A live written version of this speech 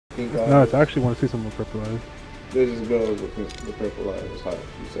Nice. I actually want to see some of the purple eyes. There just goes with the purple eyes. It's hot.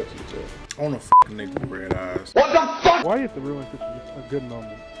 You sexy as hell. I want a fucking nigga with red eyes. What the fuck? Why you have to ruin such a good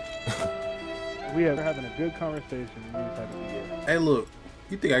moment? We are having a good conversation. And you decide to begin. Hey, look.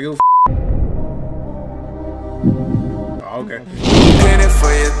 You think I give a Oh, okay. In it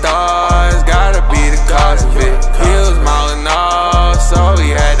for your thoughts, gotta be the cause of it. He was mauling off, so he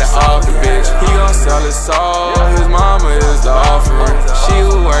had to off the bitch. He gon' sell his soul, his mama is the offering. She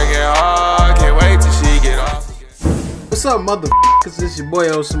was working hard, can't wait till she get off again. What's up, motherfuckers? This is your boy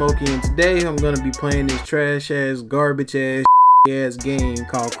oSmokeee, and today I'm gonna be playing this trash ass, garbage ass game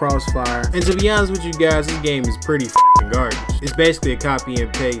called Crossfire. And to be honest with you guys, this game is pretty garbage. It's basically a copy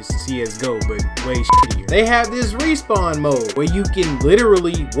and paste CSGO, but way shittier. They have this respawn mode where you can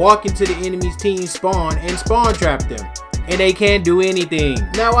literally walk into the enemy's team spawn and spawn trap them, and they can't do anything.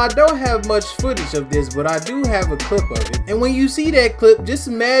 Now, I don't have much footage of this, but I do have a clip of it. And when you see that clip, just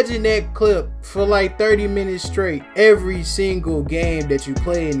imagine that clip for like 30 minutes straight every single game that you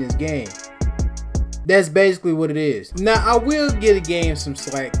play in this game. That's basically what it is. Now, I will give the game some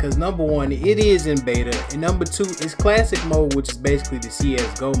slack because number one, it is in beta, and number two, it's classic mode, which is basically the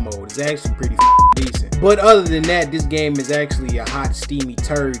CSGO mode. It's actually pretty decent. But other than that, this game is actually a hot, steamy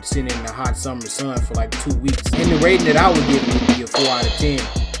turd sitting in the hot summer sun for like 2 weeks. And the rating that I would give it would be a 4 out of 10.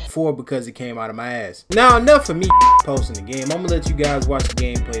 4 because it came out of my ass. Now, enough for me posting the game. I'm gonna let you guys watch the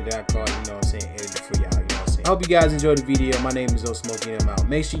gameplay that I called, you know what I'm saying, edited for y'all. I hope you guys enjoyed the video. My name is oSmokeee, and I'm out.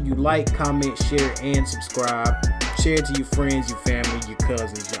 Make sure you like, comment, share, and subscribe. Share it to your friends, your family, your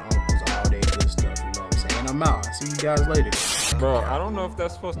cousins, your uncles, all that good stuff. You know what I'm saying? I'm out. I'll see you guys later. Bro, I don't know if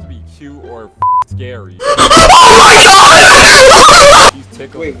that's supposed to be cute or scary. These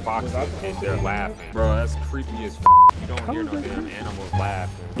tickling boxes and they're laughing. Bro, that's creepy as You don't hear no damn animals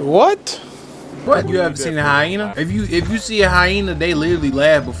laughing. What? What? You haven't seen a hyena? If you see a hyena, they literally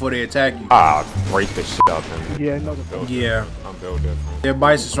laugh before they attack you. Ah, break the shit up. Yeah, no, yeah. I'm built different. Their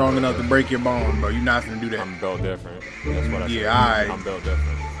bites are strong enough to break your bone, bro. You're not finna do that. I'm built different. That's what I said. Alright. I'm built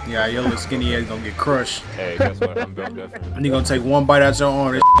different. Yeah, your little skinny ass gonna get crushed. Hey, guess what? I'm built different. And you gonna take one bite out your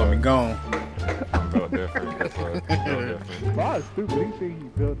arm, this gonna be gone. I'm built different. Guess what? I'm built different. Bob, stupid. He think he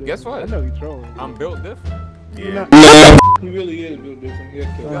built different. Guess what? I know he trolling. I'm built different. Yeah. He really is built different. He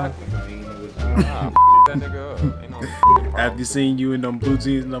has to That nigga up. Ain't no After seeing you in them blue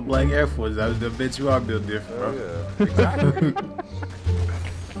jeans and them black Air Forces, I bet you are built different, bro. yeah, exactly.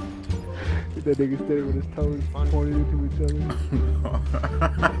 That nigga stayed with his toes pointed into each other.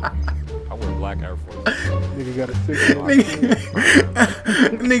 I wear black Air Force. Nigga got a 6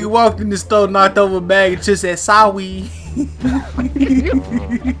 Nigga walked in the store, knocked over a bag, and just said, "Sorry." I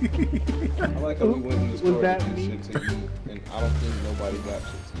like how we went in the store Was that and me? shit to you, and I don't think nobody got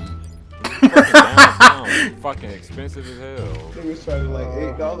shit to you. Downtown, fucking expensive as hell. Niggas charging like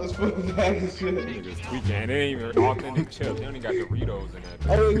 $8 for a bag of shit. Niggas tweaking. And it ain't even authentic chips. They only got Doritos in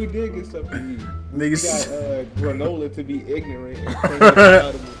that. Oh, we did get stuff from you. Niggas. We got granola to be ignorant and turn it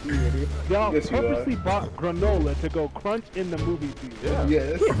out of the theater. Y'all Yes, you are. purposely bought granola to go crunch in the movie theater.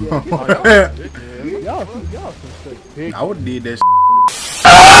 Yeah. Yes. Y'all some sick. I would've did that.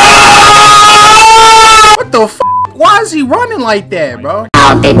 What the f? Why is he running like that, bro?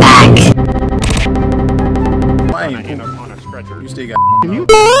 I'll be back. I ain't End up on a stretcher. You still got.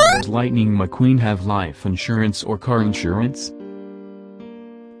 Does Lightning McQueen have life insurance or car insurance?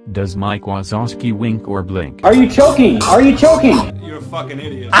 Does Mike Wazowski wink or blink? Are you choking? Are you choking? You're a fucking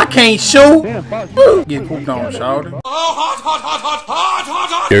idiot. I can't shoot. Damn, Bob. Get pooped on, shoulder. Jesus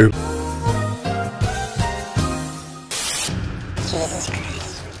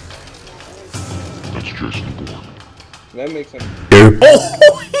Christ. That makes sense.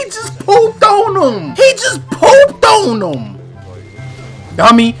 Oh, he just pooped on him. He just pooped on him.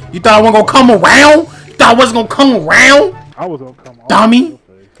 Dummy, you thought I wasn't gonna come around? You thought I wasn't gonna come around? I was gonna come on. Dummy.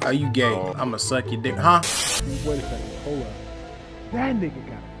 Are you gay? I'ma suck your dick, huh? Wait a second. Hold up. That nigga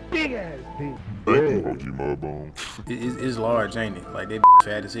got a big ass dick. It's large, ain't it? Like, they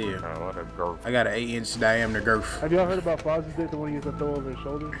fat as hell. What a girl. I got an 8-inch diameter girth. Have y'all heard about Fozz's dick, the one he used to throw over his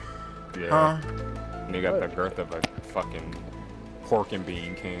shoulder? Yeah. Huh? And they got the girth of a fucking pork and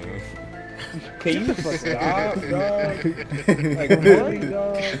bean can. Can you stop, dog? Like, Really,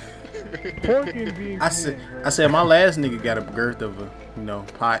 dog? Pork and beans. I said my last nigga got a girth of a,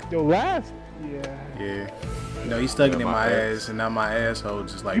 pot. Yo, last? Yeah. Yeah. He stuck it in my my ass. ass, and now my asshole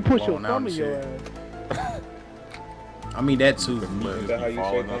just like You push your blowing out thumb and in your shit. ass. I mean that too, The meat but Is that how just you be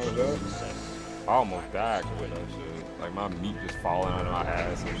falling shake out things of up? I almost died with that shit. Like my meat just falling out of my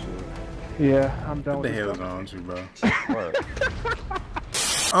ass and shit. Yeah, I'm done what the with hell this is wrong with you, bro? What?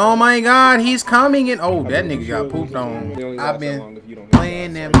 Oh my God, he's coming in. Oh, that nigga got pooped on. I've been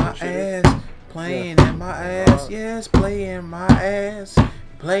playing in my ass, playing in my ass, yes, playing my ass,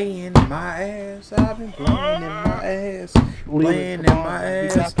 playing my ass. I've been playing in my ass, playing in my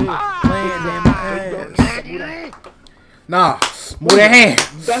ass, playing in my ass. Nah, move that hand.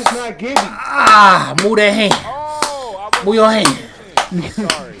 That's not Gibby. Ah, move that hand. Move your hand.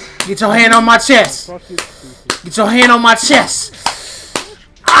 Get your hand on my chest. Get your hand on my chest.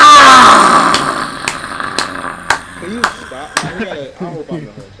 Ah! Can you stop? I hope I'm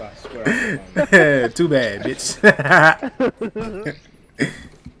the host. I swear. Too bad, bitch.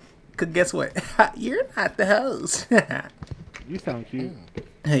 Cause guess what? You're not the host. You sound cute.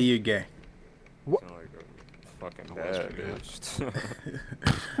 Hey, you're gay. What? Fucking bad, bitch.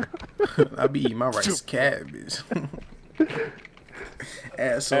 I be eating my rice cabbage.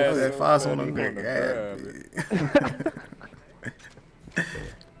 Ass so fat, fast on them great cabbage.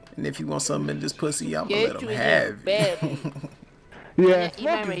 And if you want something in this pussy, I'm gonna let him have it. Yeah.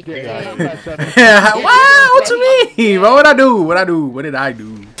 Wow, what you mean? Bro, what I do? What I do? What did I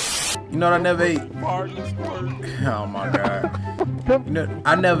do? You know what I never ate? Oh my God. You know,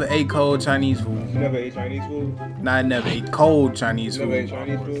 I never ate cold Chinese food. You never ate Chinese food? Nah, I never ate cold Chinese You never food.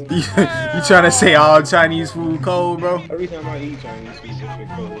 ate Chinese food? You trying to say all Chinese food cold, bro? Every time I eat Chinese food, this shit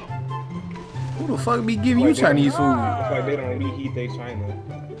cold. Who the fuck be giving you Chinese food? It's like they don't reheat their China.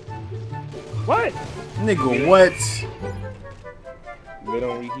 What? Nigga, what? They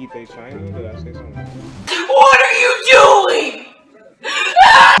don't reheat their China? Did I say something? What are you doing?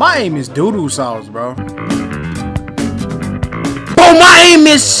 My aim is doo-doo sauce, bro. Bro, my aim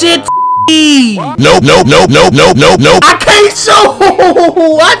is shit. Nope. I can't shoot.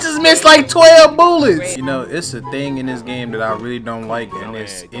 I just missed like 12 bullets. You know, it's a thing in this game that I really don't like, and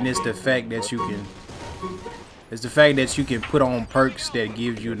it's the fact that you can. It's the fact that you can put on perks that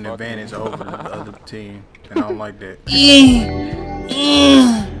gives you an advantage over the other team, and I don't like that.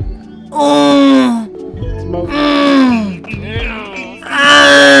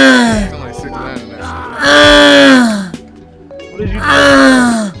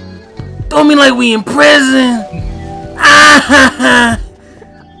 Throw me like we in prison.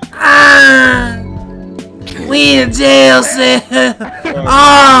 We in jail cell.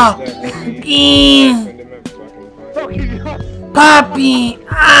 Poppy.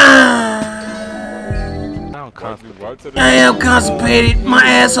 I am constipated. My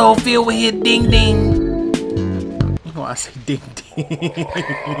asshole filled with his ding ding. You know I say ding ding.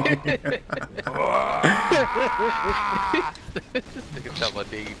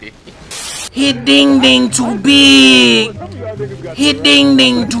 Hit ding ding too big. Hit ding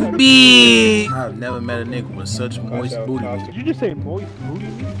ding too big. I've never met a nigga with such moist booty meat. Did you just say moist booty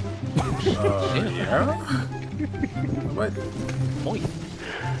meat? Yeah. What? Moist.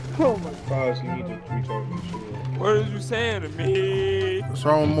 Oh my Guys, you need to recharge your shit. What are you saying to me? What's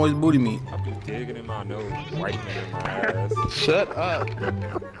wrong with moist booty meat? I've been digging in my nose, wiping it in my ass. Shut up.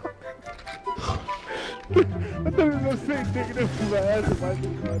 I thought you were gonna say digging up my ass and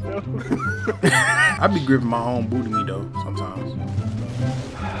wiping my nose. I be gripping my own booty meat though sometimes.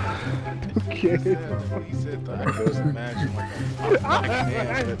 Okay. He said that doesn't imagine like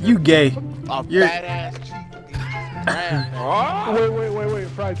You gay. a You're badass cheek. Wait,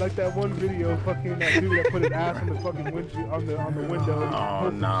 Fries, like that one video, fucking that dude that put his ass on the fucking windshield, on the window and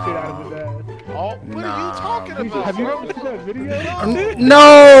pulled some shit out of his ass. Oh, what are you talking about? Have you ever seen that video?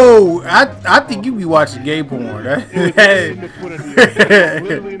 no, I think you be watching gay porn.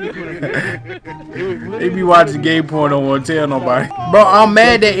 They be watching gay porn, don't want to tell nobody. Bro, I'm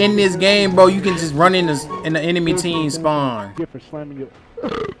mad that in this game, bro, you can just run in the enemy team spawn. Get for slamming your.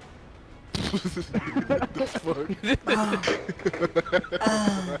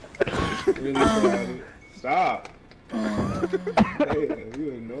 Really stop. Hey, you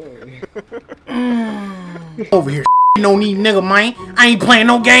annoying. Over here, no need nigga, man. I ain't playing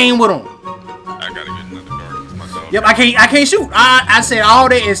no game with him. I gotta get another guard. My dog. Yep, I can't shoot. I said all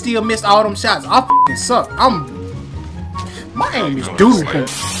that and still missed all them shots. I fucking suck. My aim is doodle poop.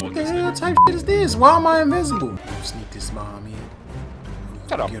 What the hell type shit is this? Why am I invisible? Sneak this bomb in.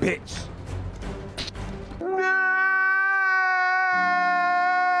 Shut up, bitch.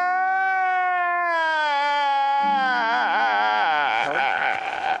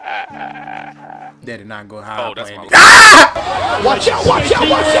 That did not go high. Oh, that's my Watch out!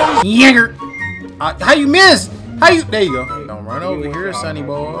 Yinger! How you miss? There you go. Don't run over here, sonny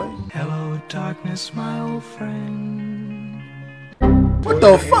boy. Hello, darkness, my old friend. What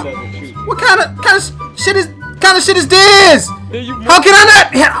the fuck? What kind of shit is this? How can I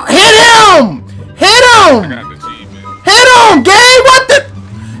not hit him? Hit him! Hit him, gay! What the?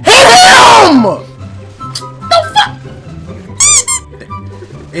 mama! The fuck?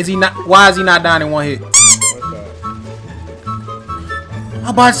 Is he not? Why is he not down in one hit? I'm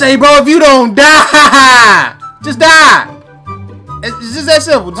about to say, bro, if you don't die, just die. It's just that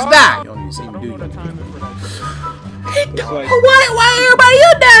simple. Just die. You don't even see me do it. Why everybody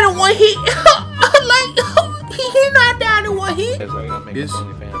else down in one hit? Like, he not down in one hit. It's like I'm making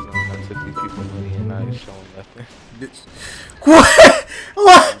OnlyFans and I took these people money and I ain't showing nothing. What?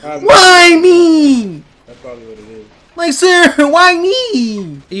 Why me? That's probably what it is. Like, sir, why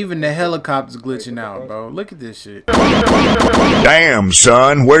me? Even the helicopter's glitching out, bro. Look at this shit. Damn,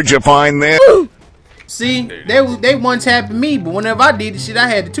 son, where'd you find this? See, they one tapping me, but whenever I did the shit, I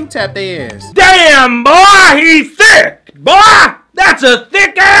had to two tap their ass. Damn, boy, he's thick, boy. That's a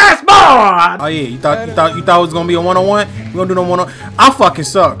thick ass boy. Oh yeah, you thought it was gonna be a one-on-one? We gonna do no one-on. I fucking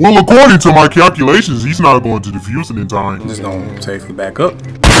suck. Well, according to my calculations, he's not going to defuse it in time. I'm just gonna safely back up.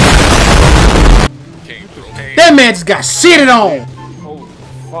 That man just got shitted on. Oh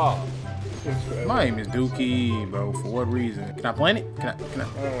fuck. My name is Dookie, bro. For what reason? Can I plant it? Can I?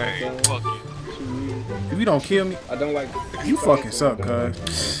 Hey, fuck it. If you don't kill me, I don't like. you fucking suck,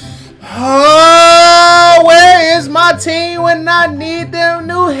 cuz. Oh, where is my team when I need them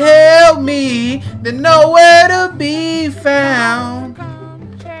to help me? They're nowhere to be found.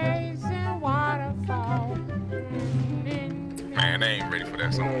 Man, they ain't ready for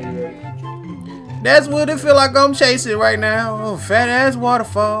that song. That's what it feel like I'm chasing right now. Oh, fat ass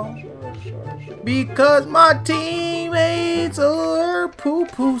waterfall. Because my teammates are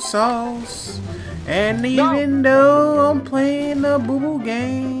poo-poo sauce. And even though I'm playing a boo-boo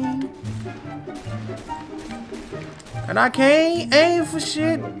game, and I can't aim for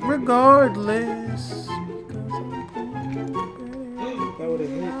shit regardless.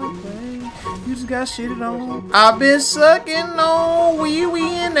 You just got shitted on. I've been sucking on wee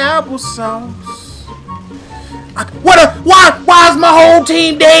and applesauce. Why is my whole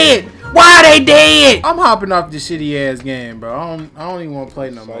team dead? Why are they dead? I'm hopping off this shitty ass game, bro. I don't even want to play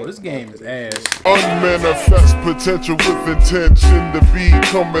no more. This game is ass. Unmanifest potential with intention to be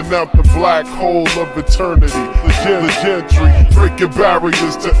coming out the black hole of eternity. The gentry, breaking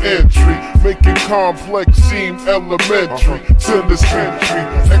barriers to entry, making complex seem elementary. Send this entry,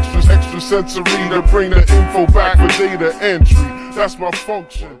 extra sensory to bring the info back for data entry. That's my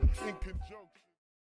function.